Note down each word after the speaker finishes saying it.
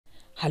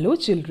Hello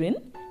children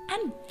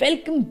and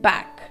welcome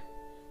back.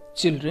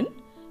 Children,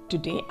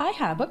 today I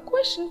have a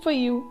question for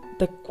you.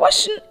 The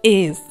question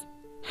is,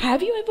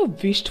 have you ever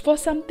wished for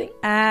something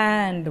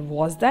and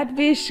was that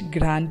wish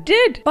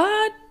granted?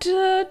 But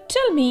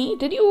tell me,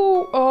 did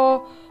you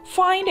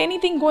find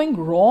anything going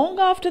wrong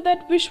after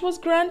that wish was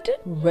granted?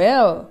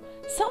 Well,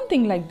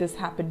 something like this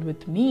happened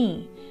with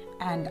me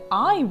and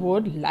I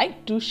would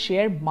like to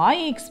share my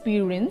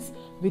experience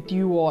with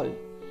you all.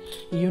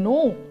 You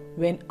know,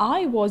 when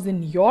I was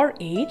in your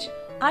age,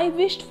 I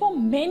wished for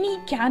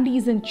many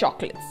candies and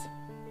chocolates.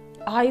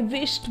 I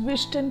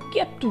wished and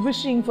kept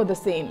wishing for the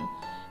same.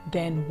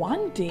 Then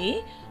one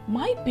day,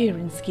 my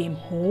parents came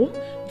home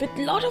with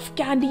lot of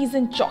candies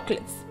and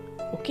chocolates.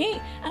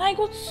 Okay, and I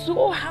got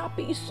so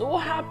happy.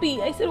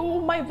 I said, oh,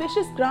 my wish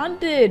is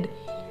granted.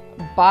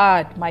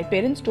 But my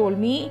parents told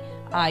me,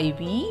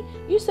 Ivy,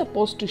 you're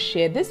supposed to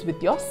share this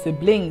with your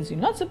siblings. You're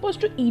not supposed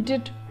to eat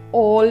it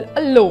all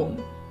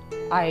alone.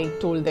 I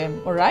told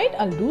them, alright,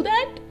 I'll do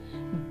that.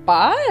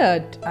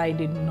 But I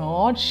did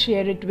not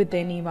share it with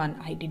anyone.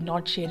 I did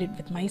not share it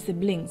with my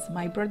siblings,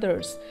 my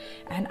brothers.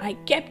 And I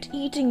kept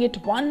eating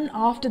it one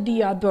after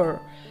the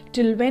other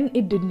till when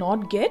it did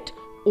not get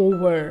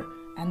over.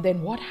 And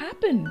then what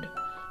happened?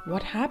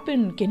 What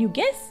happened? Can you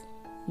guess?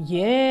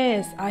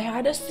 Yes, I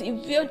had a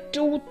severe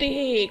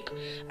toothache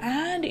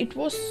and it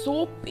was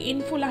so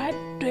painful. I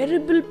had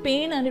terrible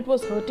pain and it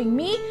was hurting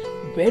me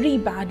very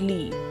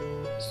badly.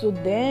 So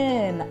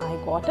then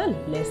I got a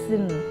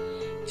lesson.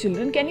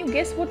 Children, can you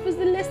guess what was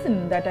the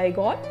lesson that I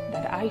got?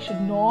 That I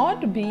should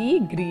not be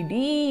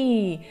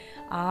greedy.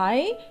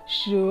 I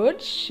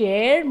should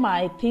share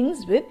my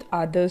things with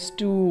others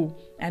too.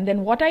 And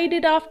then what I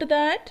did after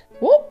that?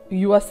 Oh,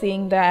 you are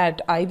saying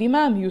that, Ivy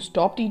ma'am, you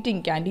stopped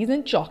eating candies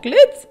and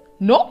chocolates?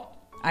 No,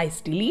 I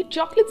still eat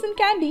chocolates and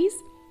candies.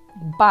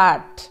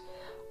 But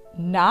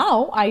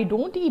now I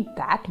don't eat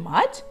that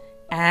much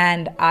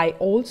and I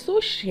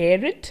also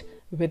share it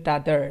with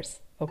others.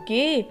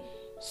 Okay.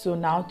 So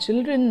now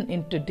children,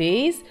 in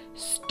today's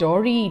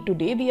story,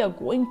 today we are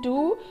going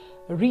to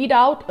read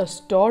out a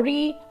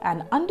story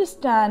and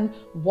understand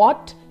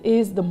what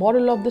is the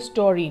moral of the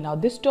story. Now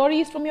this story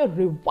is from your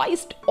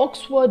revised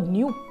Oxford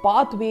New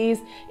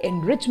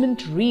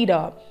Pathways-Enrichment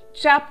reader.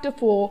 Chapter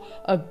 4,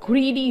 A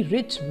Greedy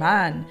Rich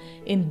Man.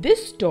 In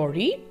this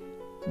story,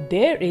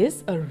 there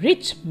is a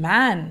rich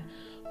man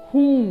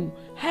who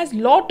has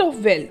lot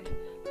of wealth,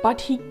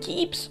 but he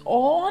keeps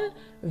on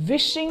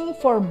wishing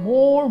for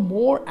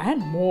more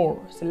and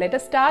more. So let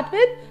us start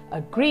with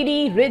A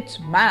Greedy Rich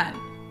Man.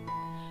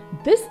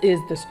 This is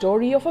the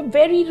story of a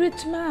very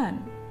rich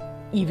man.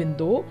 Even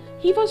though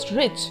he was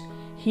rich,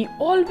 he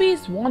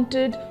always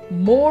wanted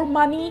more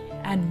money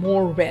and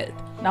more wealth.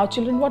 Now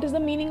children, what is the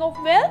meaning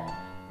of wealth?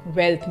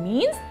 Wealth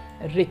means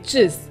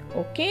riches.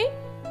 Okay?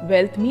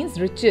 Wealth means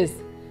riches.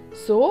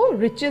 So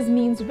riches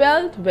means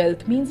wealth,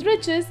 wealth means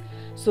riches.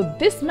 So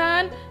this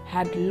man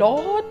had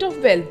lot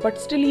of wealth, but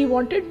still he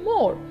wanted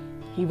more.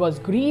 He was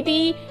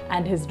greedy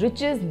and his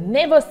riches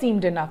never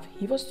seemed enough.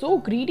 He was so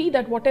greedy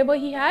that whatever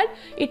he had,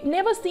 it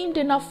never seemed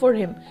enough for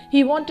him.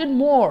 He wanted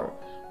more.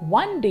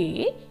 One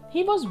day,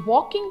 he was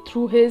walking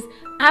through his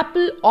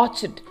apple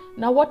orchard.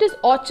 Now what is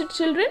orchard,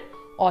 children?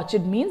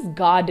 Orchard means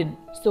garden.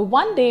 So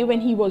one day when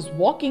he was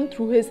walking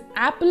through his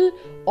apple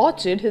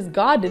orchard, his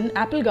garden,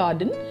 apple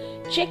garden,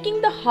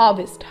 checking the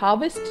harvest.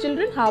 Harvest,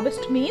 children,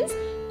 harvest means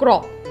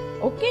crop.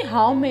 Okay,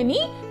 how many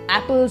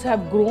apples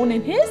have grown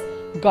in his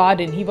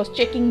garden? He was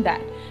checking that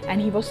and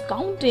he was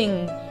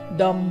counting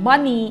the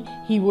money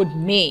he would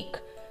make.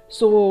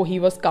 So he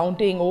was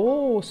counting,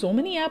 oh, so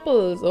many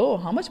apples. Oh,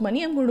 how much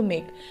money I'm going to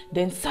make.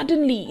 Then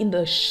suddenly in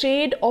the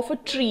shade of a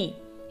tree,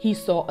 he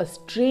saw a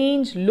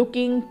strange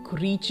looking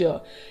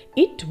creature.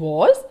 It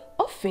was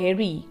a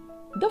fairy.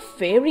 The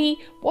fairy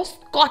was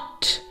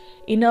caught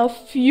in a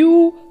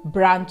few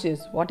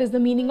branches. What is the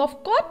meaning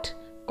of caught?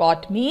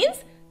 Caught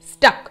means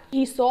stuck.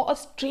 He saw a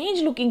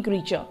strange looking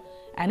creature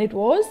and it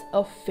was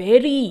a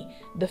fairy.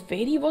 The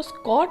fairy was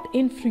caught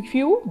in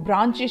few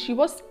branches. She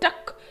was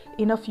stuck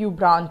in a few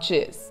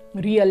branches.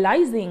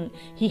 Realizing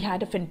he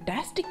had a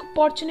fantastic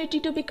opportunity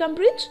to become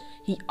rich,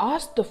 he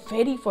asked the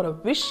fairy for a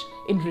wish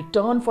in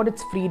return for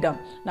its freedom.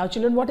 Now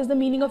children, what is the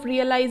meaning of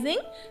realizing?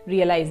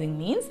 Realizing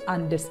means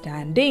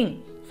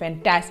understanding.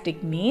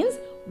 Fantastic means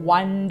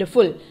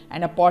wonderful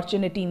and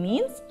opportunity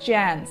means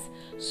chance.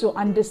 So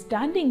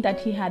understanding that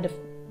he had a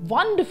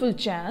wonderful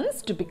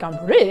chance to become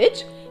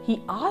rich,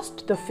 he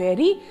asked the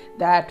fairy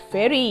that,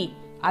 fairy,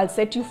 I'll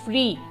set you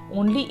free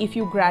only if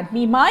you grant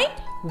me my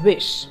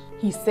wish.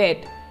 He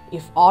said,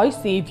 if I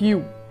save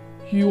you,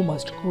 you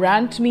must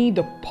grant me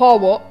the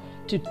power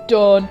to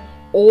turn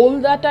all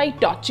that I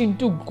touch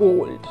into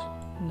gold.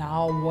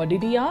 Now what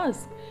did he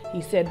ask?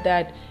 He said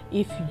that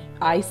if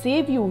I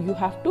save you, you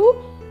have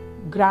to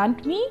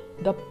grant me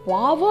the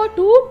power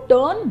to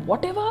turn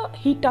whatever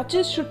he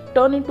touches should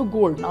turn into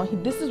gold. Now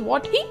this is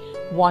what he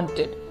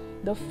wanted.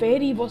 The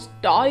fairy was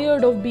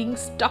tired of being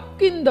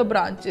stuck in the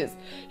branches.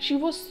 She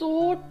was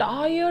so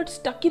tired,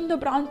 stuck in the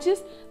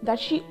branches, that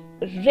she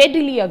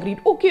readily agreed,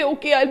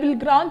 okay, I will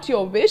grant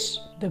your wish.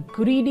 The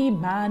greedy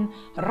man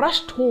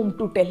rushed home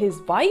to tell his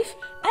wife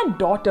and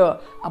daughter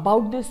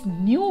about this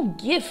new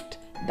gift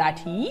that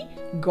he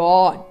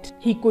got.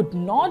 He could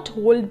not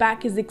hold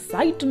back his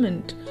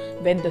excitement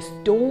when the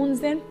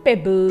stones and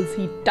pebbles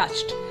he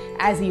touched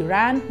as he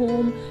ran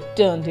home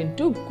turned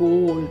into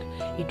gold.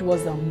 It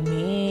was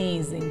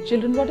amazing.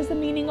 Children, what is the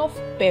meaning of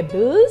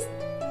pebbles?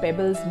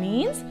 Pebbles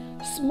means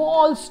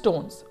small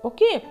stones.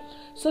 Okay,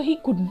 so he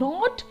could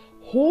not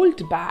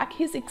hold back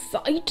his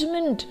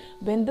excitement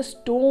when the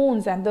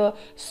stones and the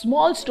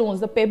small stones,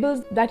 the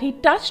pebbles that he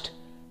touched,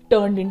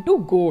 turned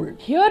into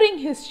gold. Hearing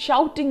his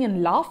shouting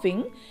and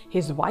laughing,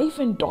 his wife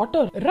and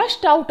daughter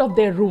rushed out of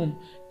their room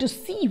to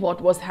see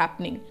what was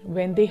happening.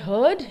 When they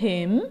heard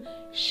him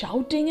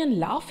shouting and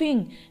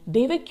laughing,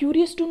 they were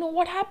curious to know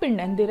what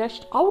happened, and they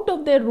rushed out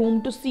of their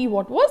room to see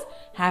what was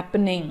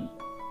happening.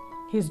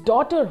 His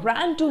daughter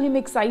ran to him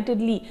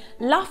excitedly,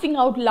 laughing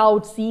out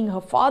loud, seeing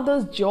her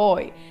father's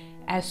joy.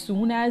 As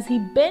soon as he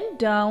bent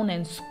down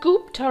and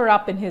scooped her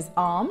up in his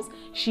arms,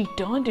 she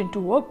turned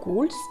into a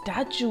gold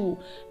statue.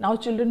 Now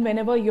children,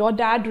 whenever your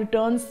dad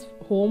returns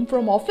home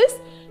from office,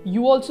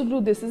 you also do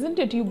this, isn't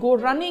it? You go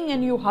running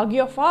and you hug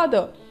your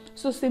father.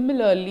 So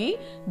similarly,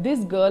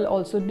 this girl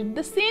also did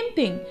the same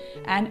thing.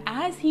 And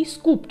as he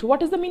scooped,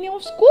 what is the meaning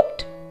of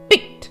scooped?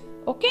 Picked.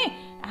 Okay.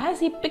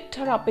 As he picked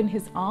her up in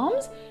his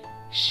arms,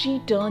 she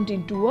turned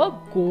into a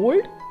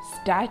gold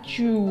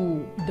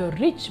statue. The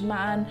rich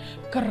man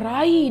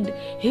cried,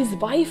 his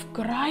wife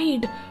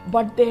cried,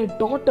 but their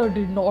daughter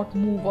did not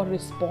move or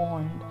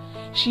respond.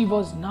 She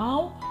was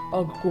now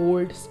a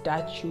gold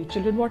statue.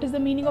 Children, what is the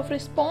meaning of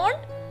respond?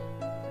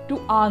 To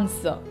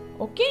answer.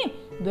 Okay,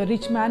 the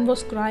rich man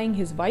was crying,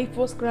 his wife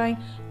was crying,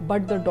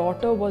 but the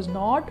daughter was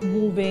not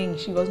moving.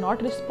 She was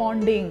not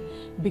responding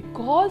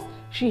because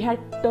she had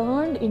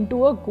turned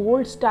into a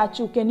gold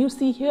statue. Can you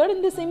see here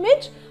in this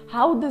image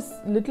how this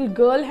little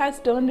girl has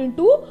turned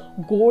into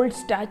gold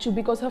statue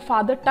because her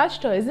father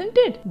touched her, isn't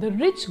it? The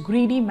rich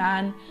greedy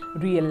man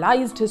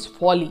realized his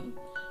folly.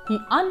 He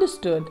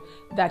understood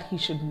that he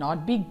should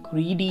not be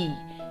greedy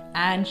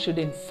and should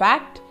in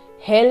fact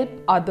help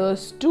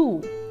others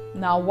too.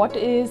 Now what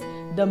is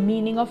the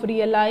meaning of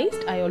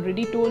realized? I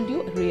already told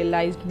you,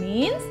 realized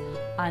means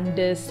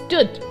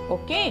understood.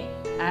 Okay,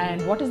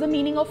 and what is the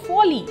meaning of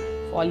folly?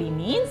 Folly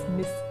means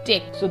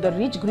mistake. So the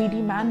rich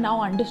greedy man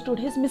now understood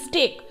his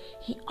mistake.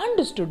 He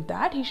understood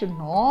that he should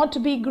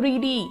not be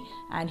greedy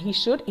and he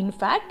should in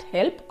fact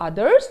help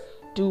others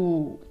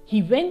too.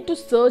 He went to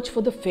search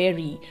for the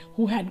fairy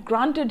who had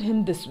granted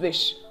him this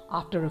wish.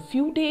 After a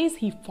few days,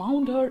 he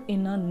found her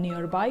in a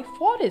nearby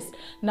forest.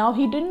 Now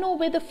he didn't know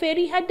where the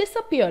fairy had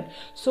disappeared.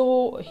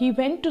 So he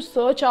went to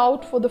search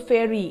out for the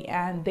fairy,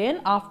 and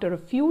then after a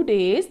few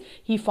days,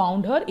 he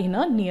found her in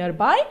a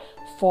nearby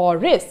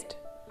forest.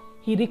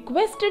 He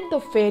requested the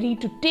fairy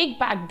to take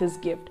back this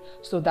gift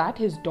so that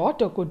his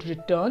daughter could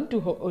return to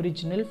her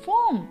original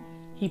form.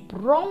 He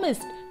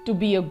promised to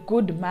be a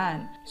good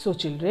man. So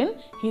children,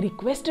 he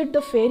requested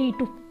the fairy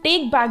to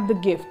take back the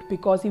gift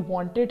because he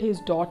wanted his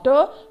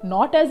daughter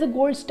not as a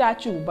gold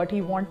statue, but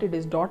he wanted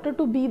his daughter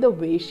to be the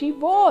way she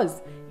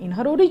was in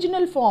her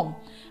original form.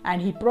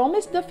 And he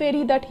promised the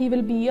fairy that he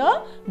will be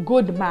a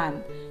good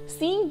man.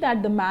 Seeing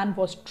that the man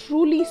was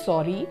truly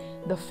sorry,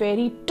 the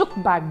fairy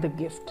took back the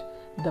gift.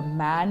 The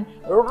man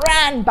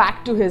ran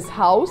back to his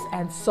house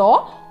and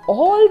saw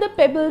all the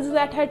pebbles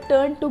that had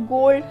turned to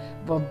gold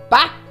were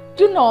back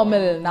to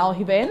normal. Now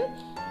when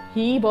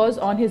he was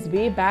on his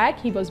way back,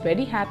 he was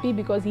very happy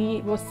because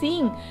he was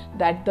seeing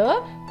that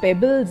the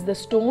pebbles, the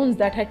stones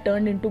that had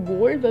turned into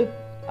gold were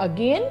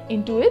again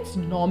into its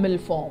normal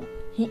form.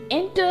 He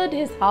entered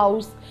his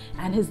house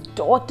and his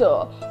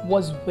daughter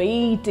was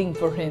waiting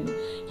for him.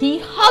 He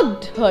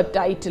hugged her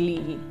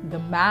tightly. The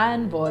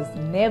man was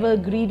never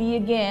greedy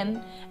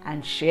again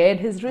and shared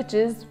his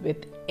riches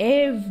with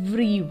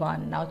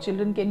everyone. Now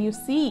children, can you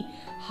see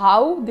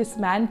how this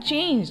man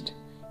changed?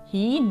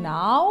 He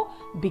now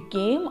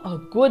became a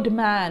good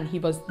man. He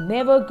was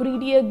never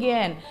greedy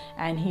again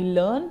and he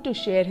learned to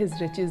share his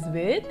riches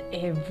with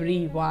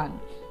everyone.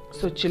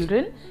 So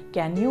children,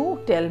 can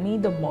you tell me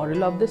the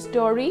moral of the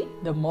story?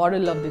 The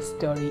moral of this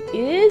story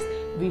is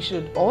we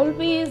should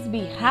always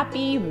be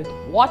happy with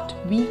what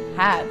we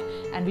have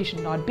and we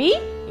should not be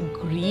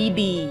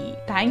greedy.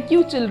 Thank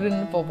you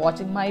children for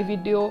watching my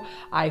video.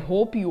 I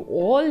hope you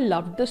all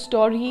loved the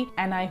story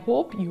and I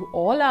hope you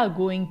all are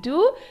going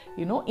to,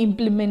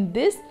 implement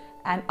this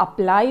and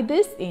apply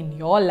this in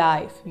your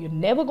life. You're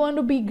never going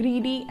to be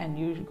greedy and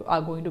you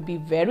are going to be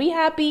very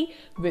happy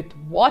with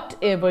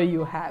whatever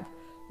you have.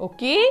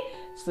 Okay,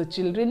 so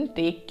children,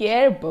 take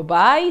care.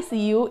 Bye-bye.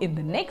 See you in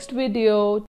the next video.